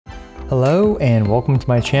Hello and welcome to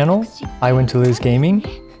my channel, I Win to Lose Gaming.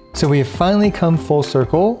 So we have finally come full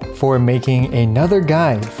circle for making another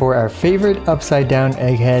guide for our favorite upside down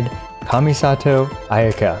egghead, Kamisato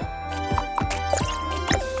Ayaka.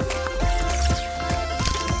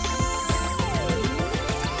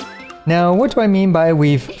 Now, what do I mean by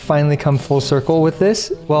we've finally come full circle with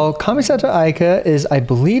this? Well, Kamisato Ayaka is, I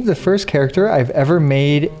believe, the first character I've ever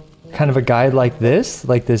made kind of a guide like this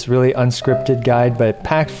really unscripted guide, but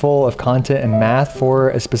packed full of content and math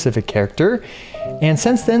for a specific character. And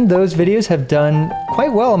since then, those videos have done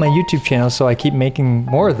quite well on my YouTube channel, so I keep making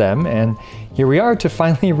more of them. And here we are to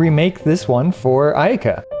finally remake this one for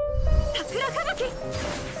Ayaka.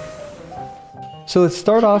 So let's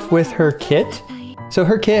start off with her kit. So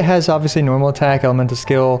her kit has obviously normal attack, elemental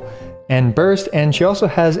skill, and burst, and she also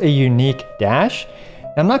has a unique dash.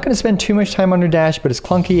 I'm not going to spend too much time on her dash, but it's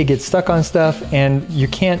clunky, it gets stuck on stuff, and you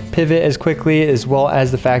can't pivot as quickly, as well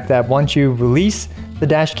as the fact that once you release the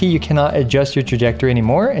dash key, you cannot adjust your trajectory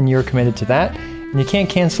anymore, and you're committed to that. And you can't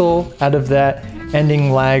cancel out of that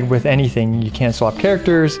ending lag with anything. You can't swap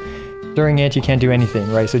characters during it, you can't do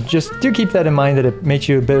anything, right? So just do keep that in mind, that it makes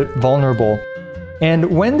you a bit vulnerable.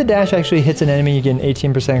 And when the dash actually hits an enemy, you get an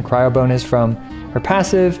 18% cryo bonus from her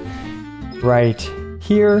passive right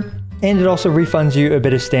here. And it also refunds you a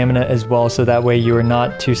bit of stamina as well, so that way you are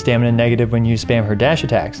not too stamina negative when you spam her dash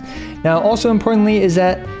attacks. Now, also importantly is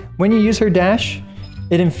that when you use her dash,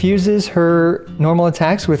 it infuses her normal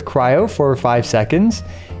attacks with cryo for 5 seconds.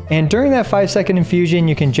 And during that 5-second infusion,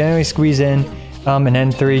 you can generally squeeze in an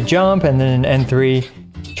N3 jump and then an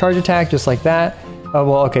N3 charge attack, just like that.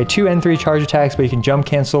 Well, okay, 2 N3 charge attacks, but you can jump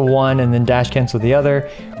cancel one and then dash cancel the other.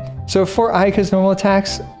 So for Ayaka's normal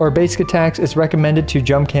attacks or basic attacks, it's recommended to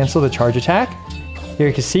jump cancel the charge attack. Here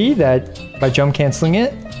you can see that by jump canceling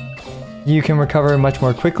it, you can recover much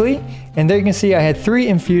more quickly. And there you can see I had 3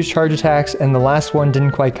 infused charge attacks and the last one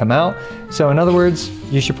didn't quite come out. So in other words,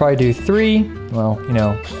 you should probably do 3, well, you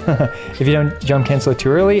know, if you don't jump cancel it too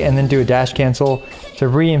early, and then do a dash cancel to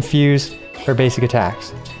re-infuse her basic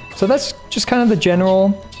attacks. So that's just kind of the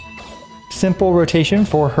general simple rotation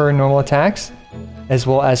for her normal attacks, as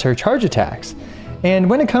well as her charge attacks. And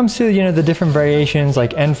when it comes to, you know, the different variations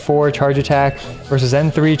like N4 charge attack versus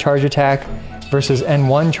N3 charge attack versus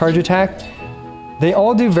N1 charge attack, they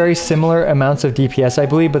all do very similar amounts of DPS, I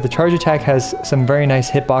believe, but the charge attack has some very nice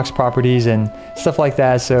hitbox properties and stuff like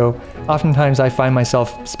that, so oftentimes I find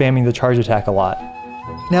myself spamming the charge attack a lot.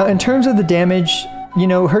 Now, in terms of the damage, you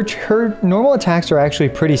know, her normal attacks are actually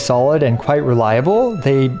pretty solid and quite reliable.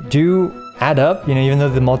 They do add up, you know, even though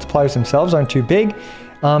the multipliers themselves aren't too big,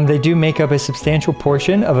 they do make up a substantial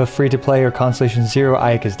portion of a free-to-play or Constellation 0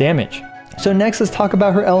 Ayaka's damage. So next, let's talk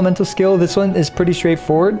about her elemental skill. This one is pretty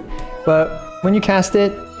straightforward, but when you cast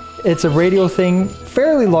it, it's a radial thing,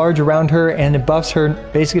 fairly large around her, and it buffs her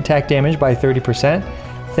basic attack damage by 30%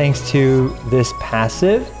 thanks to this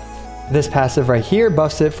passive. This passive right here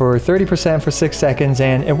buffs it for 30% for 6 seconds,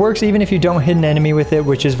 and it works even if you don't hit an enemy with it,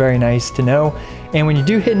 which is very nice to know. And when you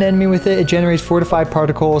do hit an enemy with it, it generates 4 to 5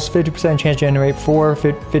 particles, 50% chance to generate 4,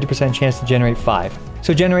 50% chance to generate 5.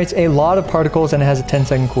 So it generates a lot of particles, and it has a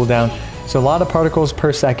 10-second cooldown. So a lot of particles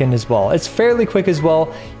per second as well. It's fairly quick as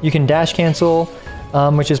well. You can dash cancel,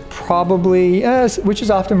 which is probably, which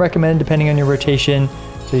is often recommended depending on your rotation.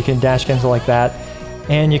 So you can dash cancel like that.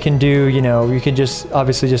 And you can do, you know, you can just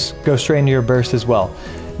obviously just go straight into your burst as well.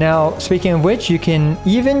 Now, speaking of which, you can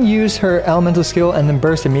even use her elemental skill and then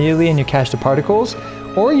burst immediately and you catch the particles.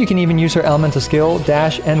 Or you can even use her elemental skill,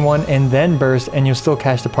 dash N1 and then burst, and you'll still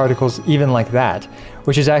catch the particles even like that.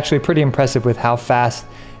 Which is actually pretty impressive with how fast,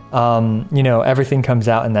 you know, everything comes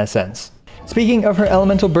out in that sense. Speaking of her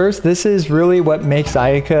elemental burst, this is really what makes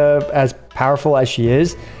Ayaka as powerful as she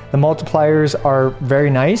is. The multipliers are very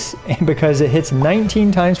nice because it hits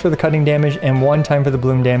 19 times for the cutting damage and 1 time for the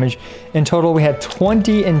bloom damage. In total, we have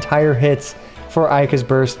 20 entire hits for Ayaka's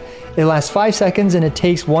burst. It lasts 5 seconds and it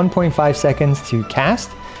takes 1.5 seconds to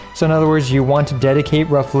cast. So in other words, you want to dedicate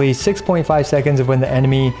roughly 6.5 seconds of when the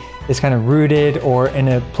enemy is kind of rooted or in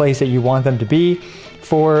a place that you want them to be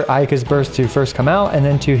for Ayaka's burst to first come out and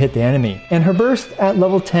then to hit the enemy. And her burst at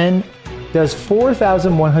level 10 does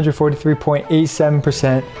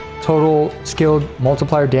 4,143.87% total skilled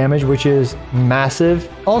multiplier damage, which is massive.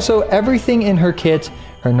 Also, everything in her kit,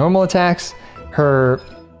 her normal attacks, her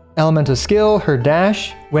elemental skill, her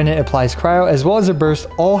dash, when it applies cryo, as well as her burst,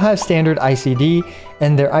 all have standard ICD,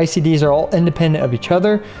 and their ICDs are all independent of each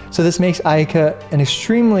other. So this makes Ayaka an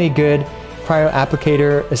extremely good cryo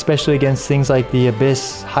applicator, especially against things like the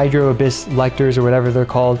Abyss, Hydro Abyss Lectors, or whatever they're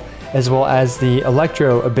called, as well as the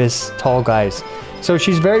Electro Abyss Tall guys. So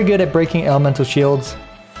she's very good at breaking elemental shields.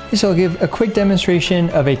 So I'll give a quick demonstration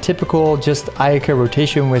of a typical just Ayaka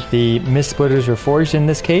rotation with the Mist Splitters or Forged in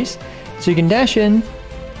this case. So you can dash in,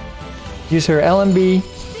 use her LMB,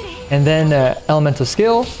 and then Elemental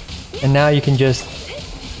Skill, and now you can just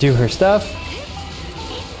do her stuff.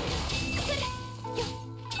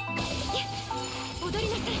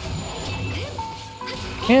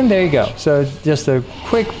 And there you go. So just a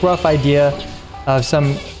quick rough idea of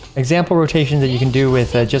some example rotations that you can do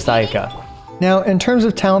with just Ayaka. Now, in terms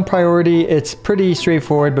of talent priority, it's pretty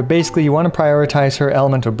straightforward, but basically you want to prioritize her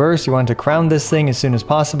Elemental Burst. You want to crown this thing as soon as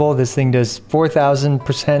possible. This thing does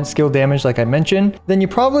 4,000% skill damage, like I mentioned. Then you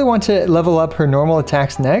probably want to level up her normal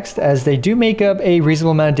attacks next, as they do make up a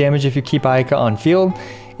reasonable amount of damage if you keep Ayaka on field.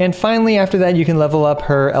 And finally, after that, you can level up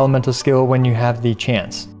her Elemental Skill when you have the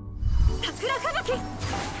chance.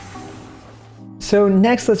 So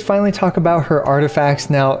next, let's finally talk about her artifacts.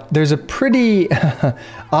 Now, there's a pretty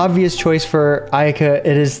obvious choice for Ayaka.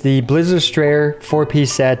 It is the Blizzard Strayer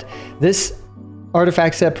 4-piece set. This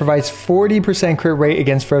artifact set provides 40% crit rate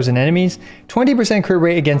against frozen enemies, 20% crit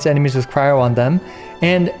rate against enemies with cryo on them,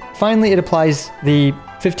 and finally it applies the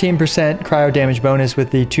 15% cryo damage bonus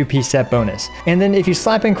with the 2-piece set bonus. And then if you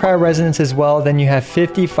slap in cryo resonance as well, then you have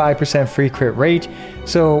 55% free crit rate.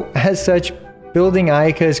 So as such, building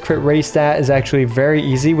Ayaka's crit rate stat is actually very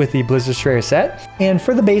easy with the Blizzard Strayer set. And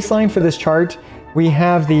for the baseline for this chart, we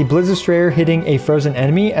have the Blizzard Strayer hitting a frozen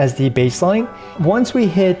enemy as the baseline. Once we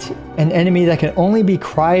hit an enemy that can only be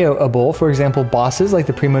cryoable, for example bosses like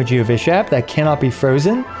the Primo Geovishap that cannot be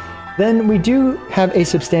frozen, then we do have a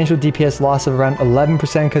substantial DPS loss of around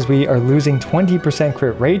 11% because we are losing 20%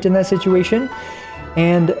 crit rate in that situation.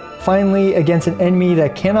 And finally, against an enemy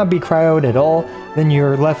that cannot be cryoed at all, then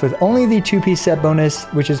you're left with only the 2-piece set bonus,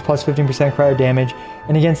 which is plus 15% cryo damage.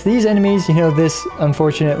 And against these enemies, you know, this,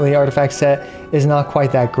 unfortunately, artifact set is not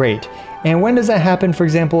quite that great. And when does that happen? For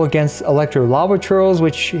example, against Electro Lava Churls,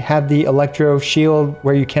 which have the Electro Shield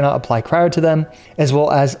where you cannot apply cryo to them, as well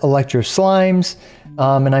as Electro Slimes.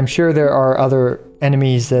 And I'm sure there are other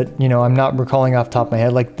enemies that, you know, I'm not recalling off the top of my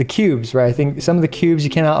head, like the cubes, right? I think some of the cubes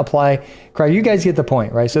you cannot apply cryo. You guys get the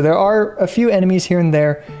point, right? So there are a few enemies here and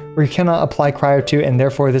there where you cannot apply cryo to, and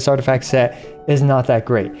therefore this artifact set is not that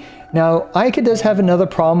great. Now, Ayaka does have another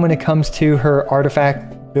problem when it comes to her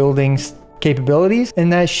artifact building capabilities, in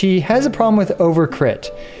that she has a problem with over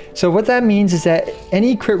crit. So what that means is that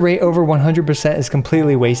any crit rate over 100% is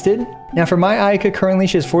completely wasted. Now for my Ayaka currently,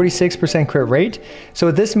 she has 46% crit rate. So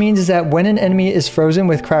what this means is that when an enemy is frozen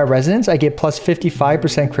with cryo resonance, I get plus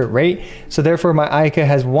 55% crit rate. So therefore my Ayaka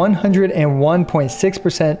has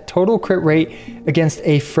 101.6% total crit rate against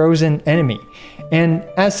a frozen enemy. And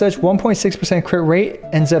as such, 1.6% crit rate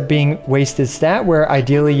ends up being wasted stat, where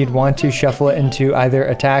ideally you'd want to shuffle it into either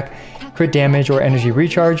attack, crit damage, or energy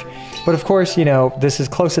recharge. But of course, you know, this is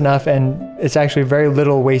close enough and it's actually very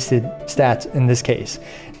little wasted stats in this case.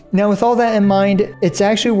 Now with all that in mind, it's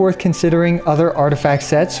actually worth considering other artifact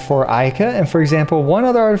sets for Ayaka. And for example, one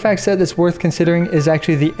other artifact set that's worth considering is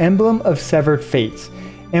actually the Emblem of Severed Fates.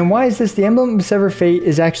 And why is this? The Emblem of Severed Fate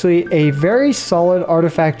is actually a very solid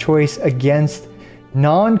artifact choice against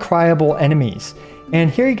non-cryable enemies. And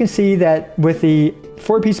here you can see that with the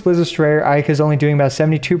 4-piece Blizzard Strayer, Ayaka is only doing about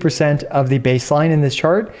 72% of the baseline in this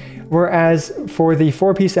chart, whereas for the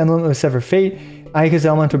 4-piece Emblem of Severed Fate, Ayaka's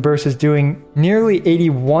Elemental Burst is doing nearly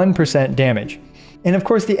 81% damage. And of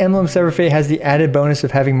course, the Emblem of Severed Fate has the added bonus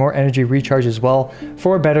of having more energy recharge as well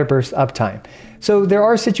for better burst uptime. So there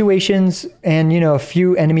are situations and, you know, a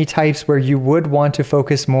few enemy types where you would want to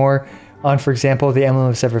focus more on, for example, the Emblem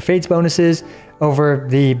of Severed Fate's bonuses over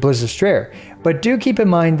the Blizzard Strayer. But do keep in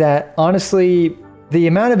mind that, honestly, the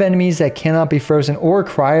amount of enemies that cannot be frozen or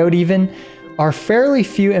cryoed even are fairly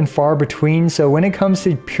few and far between. So when it comes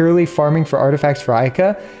to purely farming for artifacts for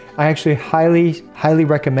Ayaka, I actually highly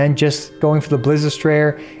recommend just going for the Blizzard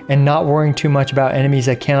Strayer and not worrying too much about enemies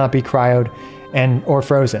that cannot be cryoed or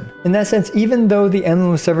frozen. In that sense, even though the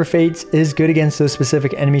Emblem of Severed Fates is good against those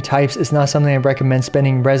specific enemy types, it's not something I recommend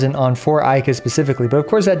spending resin on for Ayaka specifically. But of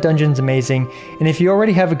course, that dungeon's amazing. And if you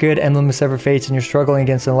already have a good Emblem of Severed Fates and you're struggling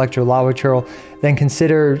against an Electro Lava Churl, then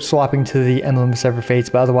consider swapping to the Emblem of Severed Fates.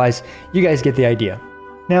 But otherwise, you guys get the idea.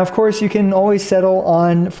 Now, of course, you can always settle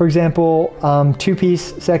on, for example,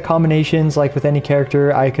 2-piece set combinations. Like with any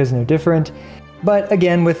character, Ayaka is no different. But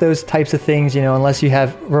again, with those types of things, you know, unless you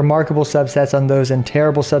have remarkable substats on those and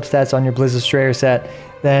terrible substats on your Blizzard Strayer set,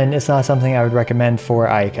 then it's not something I would recommend for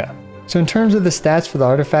Ayaka. So in terms of the stats for the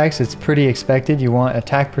artifacts, it's pretty expected. You want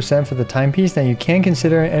attack percent for the timepiece. Now you can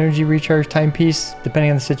consider an energy recharge timepiece depending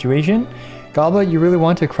on the situation. Goblet, you really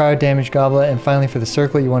want to cryo damage Goblet, and finally for the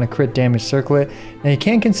Circlet, you want to crit damage Circlet. Now you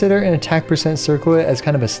can consider an attack percent Circlet as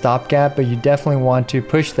kind of a stopgap, but you definitely want to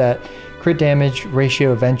push that crit damage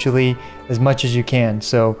ratio eventually as much as you can.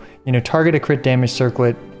 So, you know, target a crit damage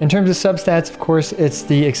Circlet. In terms of substats, of course, it's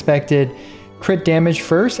the expected crit damage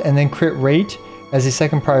first and then crit rate as a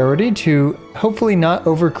second priority to hopefully not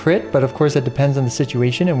over crit, but of course that depends on the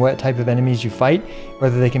situation and what type of enemies you fight,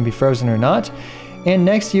 whether they can be frozen or not. And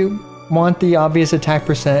next you want the obvious attack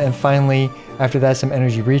percent, and finally after that some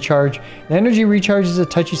energy recharge. And energy recharge is a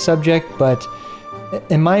touchy subject, but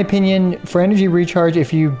in my opinion, for energy recharge,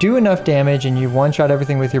 if you do enough damage and you one-shot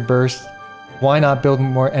everything with your burst, why not build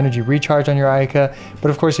more energy recharge on your Ayaka?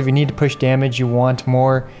 But of course, if you need to push damage, you want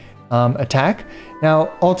more attack.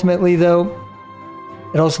 Now, ultimately though,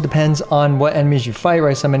 it also depends on what enemies you fight,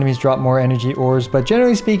 right? Some enemies drop more energy ores, but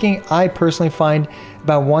generally speaking, I personally find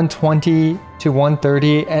about 120 to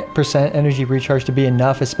 130% energy recharge to be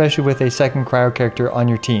enough, especially with a second cryo character on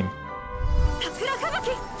your team.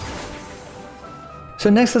 So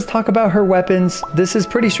next, let's talk about her weapons. This is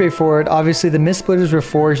pretty straightforward. Obviously, the Mist Splitter's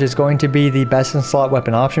Reforged is going to be the best in slot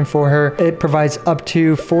weapon option for her. It provides up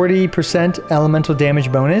to 40% elemental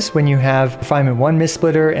damage bonus when you have Refinement 1 Mist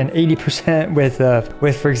Splitter, and 80%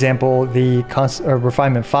 with, for example, the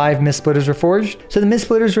Refinement 5 Mist Splitter's Reforged. So the Mist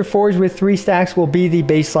Splitter's Reforged with 3 stacks will be the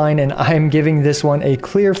baseline, and I'm giving this one a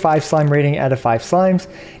clear 5 slime rating out of 5 slimes.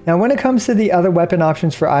 Now, when it comes to the other weapon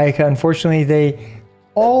options for Ayaka, unfortunately, they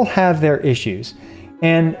all have their issues.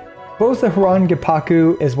 And both the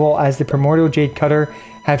Harangipaku as well as the Primordial Jade Cutter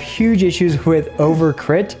have huge issues with over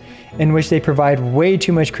crit, in which they provide way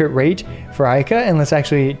too much crit rate for Ayaka. And let's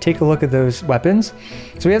actually take a look at those weapons.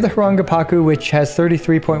 So we have the Harangipaku, which has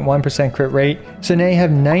 33.1% crit rate. So now you have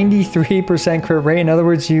 93% crit rate. In other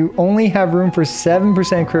words, you only have room for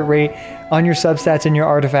 7% crit rate on your substats and your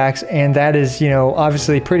artifacts, and that is, you know,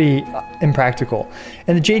 obviously pretty impractical.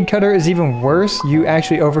 And the Jade Cutter is even worse. You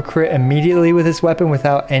actually over crit immediately with this weapon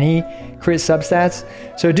without any crit substats.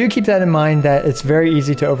 So do keep that in mind, that it's very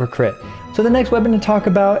easy to over crit. So the next weapon to talk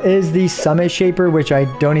about is the Summit Shaper, which I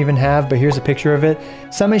don't even have, but here's a picture of it.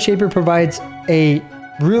 Summit Shaper provides a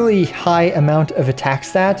really high amount of attack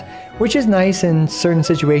stat, which is nice in certain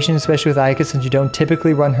situations, especially with Ayaka, since you don't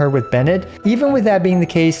typically run her with Bennett. Even with that being the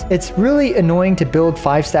case, it's really annoying to build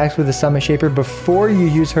 5 stacks with the Summit Shaper before you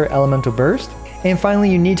use her Elemental Burst. And finally,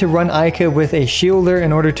 you need to run Ayaka with a Shielder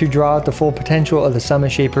in order to draw out the full potential of the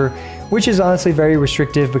Summit Shaper, which is honestly very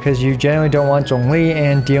restrictive because you generally don't want Zhongli,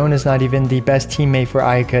 and Diona is not even the best teammate for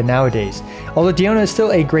Ayaka nowadays. Although Diona is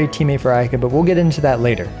still a great teammate for Ayaka, but we'll get into that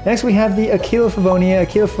later. Next, we have the Aquila Favonia.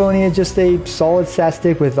 Aquila Favonia is just a solid stat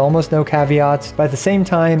stick with almost no caveats, but at the same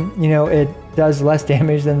time, you know, it does less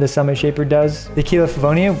damage than the Summit Shaper does. The Aquila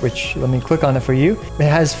Favonia, which let me click on it for you, it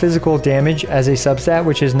has physical damage as a substat,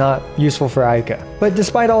 which is not useful for Ayaka. But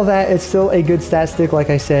despite all that, it's still a good stat stick, like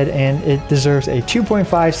I said, and it deserves a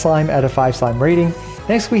 2.5 slime out of 5 slime rating.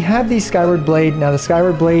 Next, we have the Skyward Blade. Now, the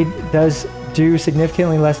Skyward Blade does do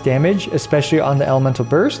significantly less damage, especially on the Elemental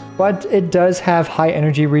Burst, but it does have high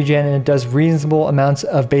energy regen and it does reasonable amounts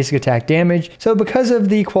of basic attack damage. So because of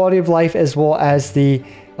the quality of life as well as the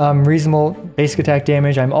reasonable basic attack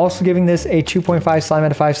damage, I'm also giving this a 2.5 slime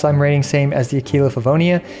out of 5 slime rating, same as the Aquila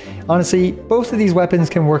Favonia. Honestly, both of these weapons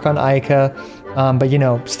can work on Ayaka, but you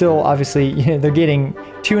know, still obviously, you know, they're getting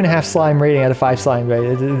 2.5 slime rating out of 5 slime, right?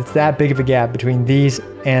 It's that big of a gap between these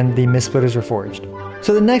and the Mist Splitters Reforged.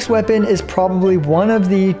 So the next weapon is probably one of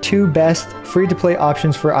the 2 best free-to-play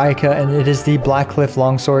options for Ayaka, and it is the Blackcliff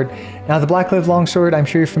Longsword. Now, the Blackcliff Longsword, I'm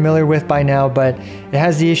sure you're familiar with by now, but it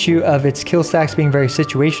has the issue of its kill stacks being very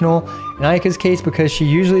situational. In Ayaka's case, because she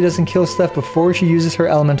usually doesn't kill stuff before she uses her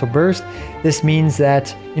Elemental Burst, this means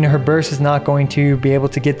that, you know, her burst is not going to be able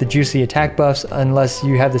to get the juicy attack buffs unless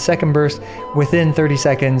you have the second burst within 30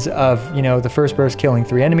 seconds of, you know, the first burst killing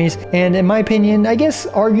 3 enemies. And in my opinion, I guess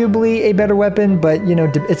arguably a better weapon, but, you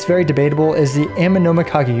know, it's very debatable, is the Amanoma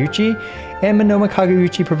Kageyuchi. Amanoma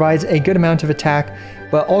Kageyuchi provides a good amount of attack,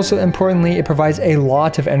 but also importantly, it provides a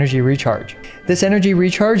lot of energy recharge. This energy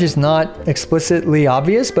recharge is not explicitly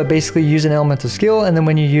obvious, but basically use an elemental skill, and then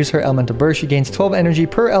when you use her elemental burst, she gains 12 energy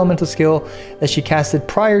per elemental skill that she casted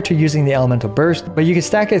prior to using the elemental burst. But you can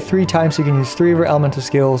stack it 3 times, so you can use 3 of her elemental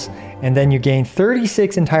skills, and then you gain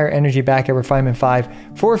 36 entire energy back at Refinement 5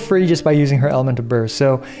 for free just by using her elemental burst.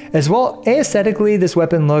 So as well, aesthetically, this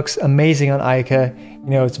weapon looks amazing on Ayaka. you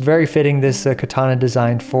know, it's very fitting, this katana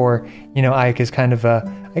designed for, you know, Ayaka's kind of a,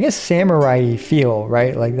 I guess, samurai feel,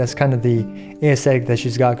 right? Like that's kind of the aesthetic that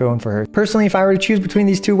she's got going for her. Personally, if I were to choose between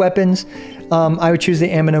these two weapons, I would choose the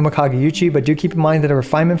Amanoma Kageyuchi, but do keep in mind that a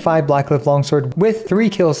Refinement 5 Blackcliff Longsword with 3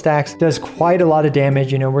 kill stacks does quite a lot of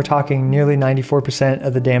damage. You know, we're talking nearly 94%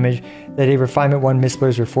 of the damage that a Refinement 1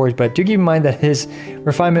 Mistsplitters Reforged, but do keep in mind that his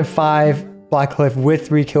Refinement 5 Blackcliff with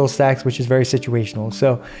 3 kill stacks, which is very situational.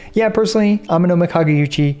 So yeah, personally, Amanoma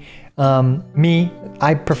Kageyuchi,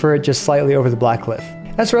 I prefer it just slightly over the Blackcliff.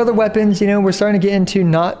 As for other weapons, you know, we're starting to get into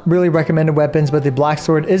not really recommended weapons, but the Black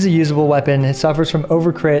Sword is a usable weapon. It suffers from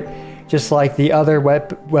overcrit, just like the other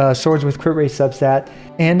swords with crit rate substat.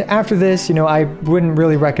 And after this, you know, I wouldn't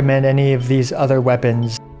really recommend any of these other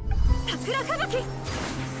weapons.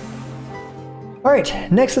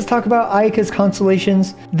 Alright, next let's talk about Ayaka's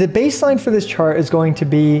Constellations. The baseline for this chart is going to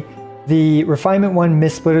be the Refinement 1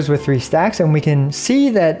 Mistsplitters with 3 stacks, and we can see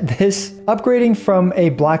that this upgrading from a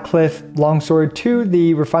Blackcliff Longsword to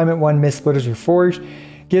the Refinement 1 Mistsplitters Reforged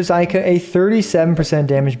gives Ayaka a 37%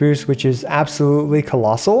 damage boost, which is absolutely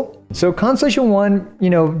colossal. So Constellation 1, you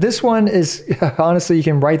know, this one is, honestly, you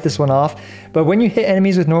can write this one off, but when you hit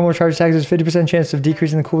enemies with normal charge attacks, there's 50% chance of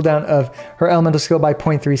decreasing the cooldown of her elemental skill by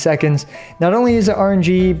 0.3 seconds. Not only is it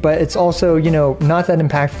RNG, but it's also, you know, not that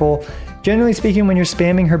impactful. Generally speaking, when you're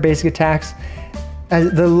spamming her basic attacks,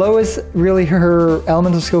 the lowest really her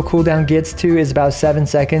elemental skill cooldown gets to is about 7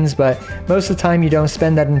 seconds, but most of the time you don't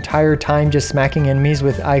spend that entire time just smacking enemies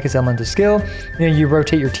with Ayaka's elemental skill. You know, you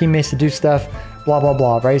rotate your teammates to do stuff, blah, blah,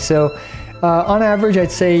 blah, right? So on average,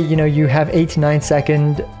 I'd say, you know, you have 8 to 9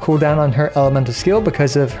 second cooldown on her elemental skill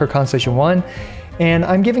because of her Constellation 1. And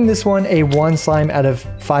I'm giving this one a 1 slime out of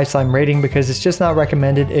 5 slime rating because it's just not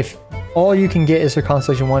recommended. If all you can get is her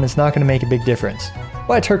Constellation 1, it's not going to make a big difference.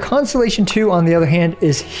 But her Constellation 2, on the other hand,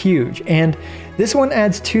 is huge. And this one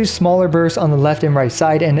adds 2 smaller bursts on the left and right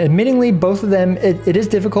side. And admittingly, both of them, it is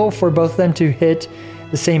difficult for both of them to hit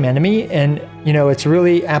the same enemy. And, you know, it's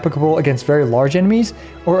really applicable against very large enemies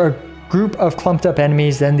or a group of clumped up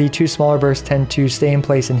enemies. Then the 2 smaller bursts tend to stay in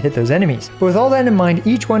place and hit those enemies. But with all that in mind,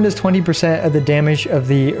 each one does 20% of the damage of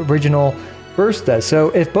the original burst does. So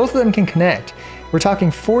if both of them can connect, we're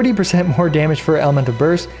talking 40% more damage for elemental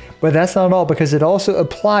burst, but that's not all because it also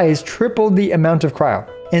applies triple the amount of cryo.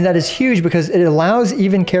 And that is huge because it allows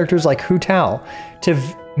even characters like Hu Tao to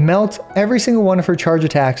melt every single one of her charge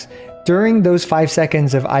attacks during those 5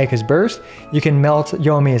 seconds of Ayaka's burst. You can melt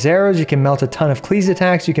Yoimiya's arrows, you can melt a ton of Klee's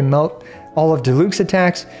attacks, you can melt all of Diluc's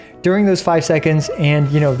attacks during those 5 seconds,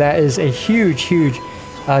 and you know, that is a huge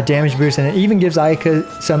damage boost, and it even gives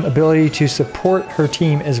Ayaka some ability to support her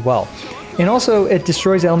team as well. And also, it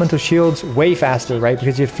destroys elemental shields way faster, right?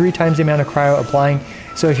 Because you have 3 times the amount of cryo applying.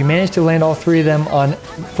 So if you manage to land all 3 of them on,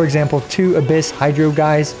 for example, 2 Abyss Hydro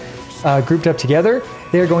guys grouped up together,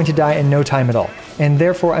 they're going to die in no time at all. And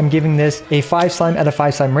therefore, I'm giving this a 5 slime out of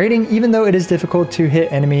 5 slime rating, even though it is difficult to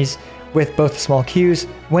hit enemies with both the small Qs.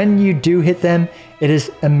 When you do hit them, it is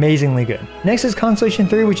amazingly good. Next is Constellation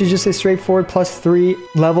 3, which is just a straightforward +3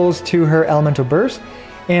 levels to her elemental burst.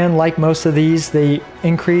 And like most of these, they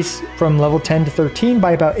increase from level 10 to 13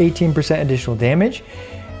 by about 18% additional damage.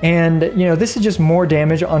 And, you know, this is just more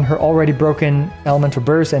damage on her already broken elemental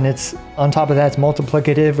burst, and it's, on top of that, it's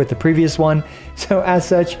multiplicative with the previous one. So as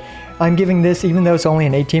such, I'm giving this, even though it's only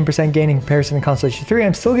an 18% gain in comparison to Constellation 3,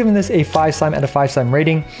 I'm still giving this a 5 slime out of 5 slime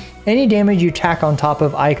rating. Any damage you tack on top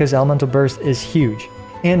of Ayaka's elemental burst is huge.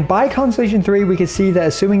 And by Constellation 3, we can see that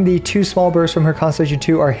assuming the 2 small bursts from her Constellation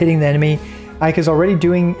 2 are hitting the enemy, Ayaka's already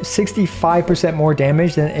doing 65% more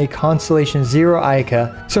damage than a Constellation 0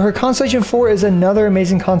 Ayaka. So her Constellation 4 is another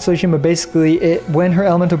amazing constellation, but basically when her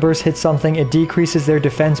elemental burst hits something, it decreases their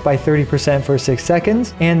defense by 30% for 6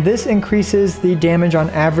 seconds. And this increases the damage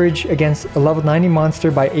on average against a level 90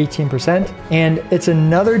 monster by 18%. And it's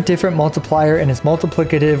another different multiplier, and it's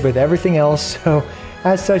multiplicative with everything else. So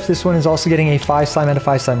as such, this one is also getting a 5 slime out of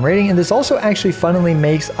 5 slime rating. And this also actually funnily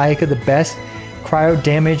makes Ayaka the best cryo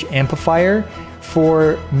damage amplifier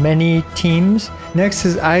for many teams. Next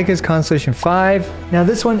is Ayaka's Constellation 5. Now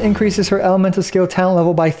this one increases her elemental skill talent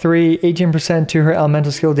level by 3, 18% to her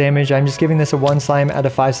elemental skill damage. I'm just giving this a 1 slime out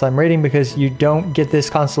of 5 slime rating because you don't get this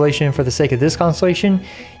constellation for the sake of this constellation.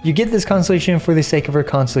 You get this constellation for the sake of her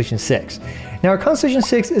Constellation 6. Now her Constellation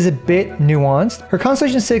 6 is a bit nuanced. Her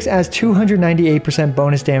Constellation 6 adds 298%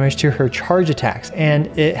 bonus damage to her charge attacks, and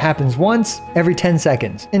it happens once every 10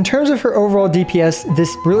 seconds. In terms of her overall DPS,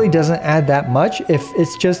 this really doesn't add that much if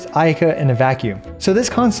it's just Ayaka in a vacuum. So this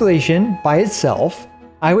constellation by itself,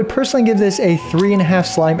 I would personally give this a 3.5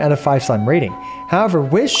 slime out of 5 slime rating. However,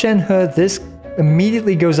 with Shenhe, this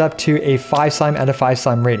immediately goes up to a 5 slime out of 5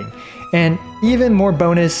 slime rating. And even more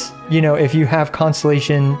bonus, you know, if you have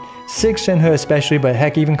Constellation 6 Shenhe especially, but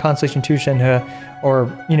heck, even Constellation 2 Shenhe,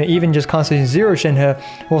 or, you know, even just Constellation 0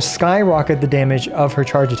 Shenhe will skyrocket the damage of her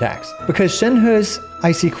charge attacks. Because Shenhe's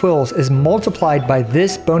Icy Quills is multiplied by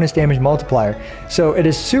this bonus damage multiplier. So it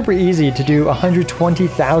is super easy to do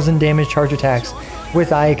 120,000 damage charge attacks with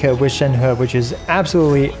Ayaka with Shenhe, which is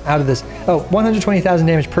absolutely out of this. Oh, 120,000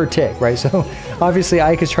 damage per tick, right? So obviously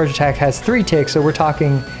Ayaka's charge attack has 3 ticks, so we're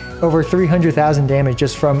talking over 300,000 damage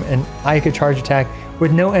just from an Ayaka charge attack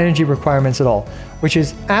with no energy requirements at all, which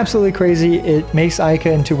is absolutely crazy. It makes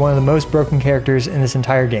Ayaka into one of the most broken characters in this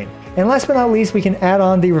entire game. And last but not least, we can add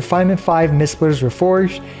on the Refinement 5 Mist Splitters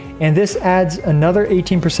Reforged, and this adds another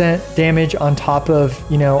 18% damage on top of,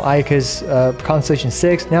 you know, Ayaka's Constellation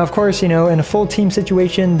 6. Now, of course, you know, in a full team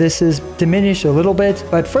situation, this is diminished a little bit,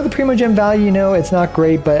 but for the Primogem value, you know, it's not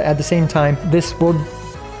great, but at the same time, this will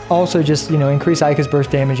also just, you know, increase Ayaka's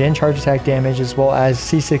burst damage and charge attack damage, as well as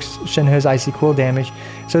C6 Shenhe's Icy Quill damage.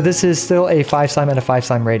 So this is still a 5 slime out of 5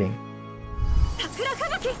 slime rating.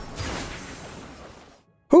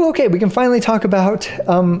 Ooh, okay, we can finally talk about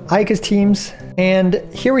Ayaka's teams. And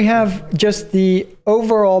here we have just the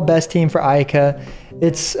overall best team for Ayaka.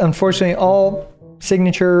 It's unfortunately all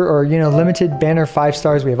signature or, you know, limited banner 5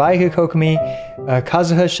 stars. We have Ayaka Kokomi,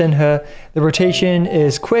 Kazuha Shenhe. The rotation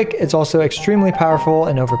is quick. It's also extremely powerful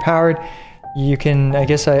and overpowered. You can, I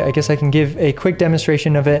guess I can give a quick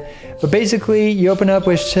demonstration of it. But basically, you open up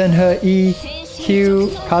with Shenhe E, Q,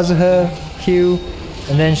 Kazuha, Q,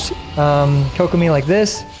 and then Kokomi like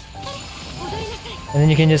this. And then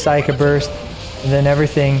you can just Ayaka burst, and then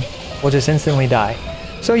everything will just instantly die.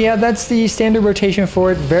 So yeah, that's the standard rotation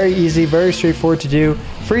for it. Very easy, very straightforward to do.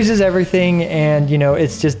 Freezes everything, and you know,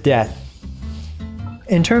 it's just death.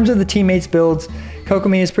 In terms of the teammates builds,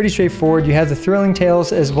 Kokomi is pretty straightforward. You have the Thrilling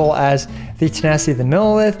Tales as well as the Tenacity of the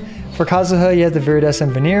Millilith. For Kazuha, you have the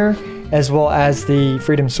Viridescent Veneer, as well as the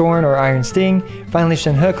Freedom Soren or Iron Sting. Finally,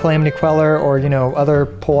 Shenhe, Calamity Queller, or, you know, other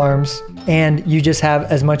polearms. And you just have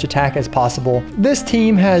as much attack as possible. This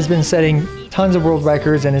team has been setting tons of world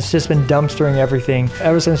records, and it's just been dumpstering everything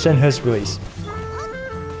ever since Shenhe's release.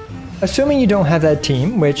 Assuming you don't have that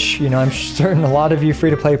team, which, you know, I'm certain a lot of you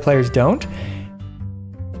free-to-play players don't,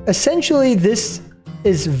 essentially this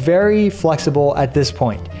is very flexible at this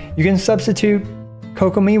point. You can substitute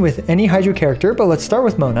Kokomi with any Hydro character, but let's start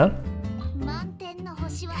with Mona.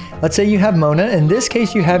 Let's say you have Mona. In this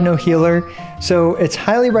case, you have no healer, so it's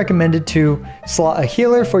highly recommended to slot a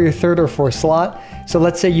healer for your 3rd or 4th slot. So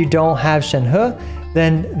let's say you don't have Shenhe,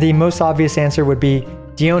 then the most obvious answer would be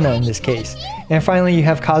Diona in this case. And finally, you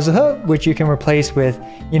have Kazuha, which you can replace with,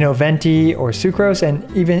 you know, Venti or Sucrose, and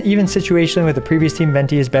even situationally with the previous team,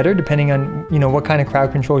 Venti is better depending on, you know, what kind of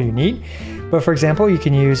crowd control you need. But for example, you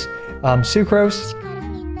can use Sucrose.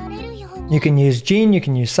 You can use Jean, you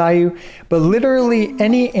can use Sayu, but literally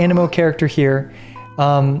any Animo character here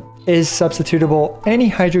is substitutable. Any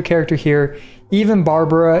Hydro character here, even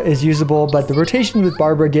Barbara is usable, but the rotations with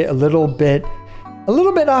Barbara get a little bit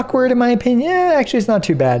awkward in my opinion. Yeah, actually it's not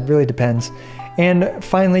too bad, really depends. And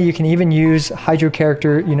finally, you can even use Hydro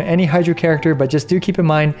character, you know, any Hydro character, but just do keep in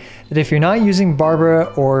mind that if you're not using Barbara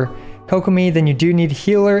or Kokomi, then you do need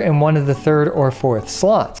healer in one of the 3rd or 4th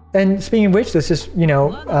slots. And speaking of which, let's just, you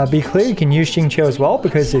know, be clear, you can use Xingqiu as well,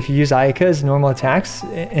 because if you use Ayaka's normal attacks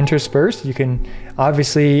interspersed, you can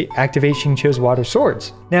obviously activate Xingqiu's Water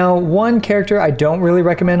Swords. Now, one character I don't really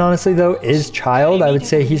recommend, honestly, though, is Child. I would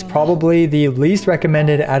say he's probably the least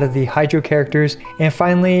recommended out of the Hydro characters. And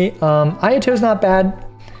finally, Ayato's not bad,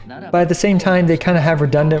 but at the same time, they kind of have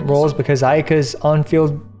redundant roles because Ayaka's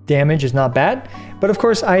on-field damage is not bad. But of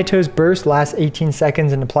course, Ayato's burst lasts 18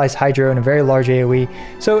 seconds and applies Hydro in a very large AoE,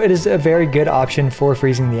 so it is a very good option for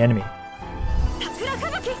freezing the enemy.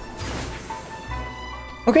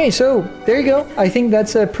 Okay, so there you go. I think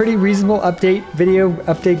that's a pretty reasonable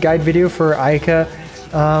update guide video for Ayaka.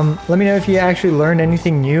 Let me know if you actually learned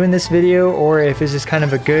anything new in this video, or if it's just kind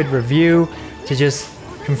of a good review to just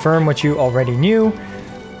confirm what you already knew.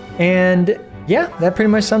 And yeah, that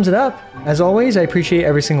pretty much sums it up. As always, I appreciate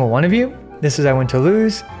every single one of you. This is I Want to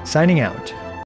Lose, signing out.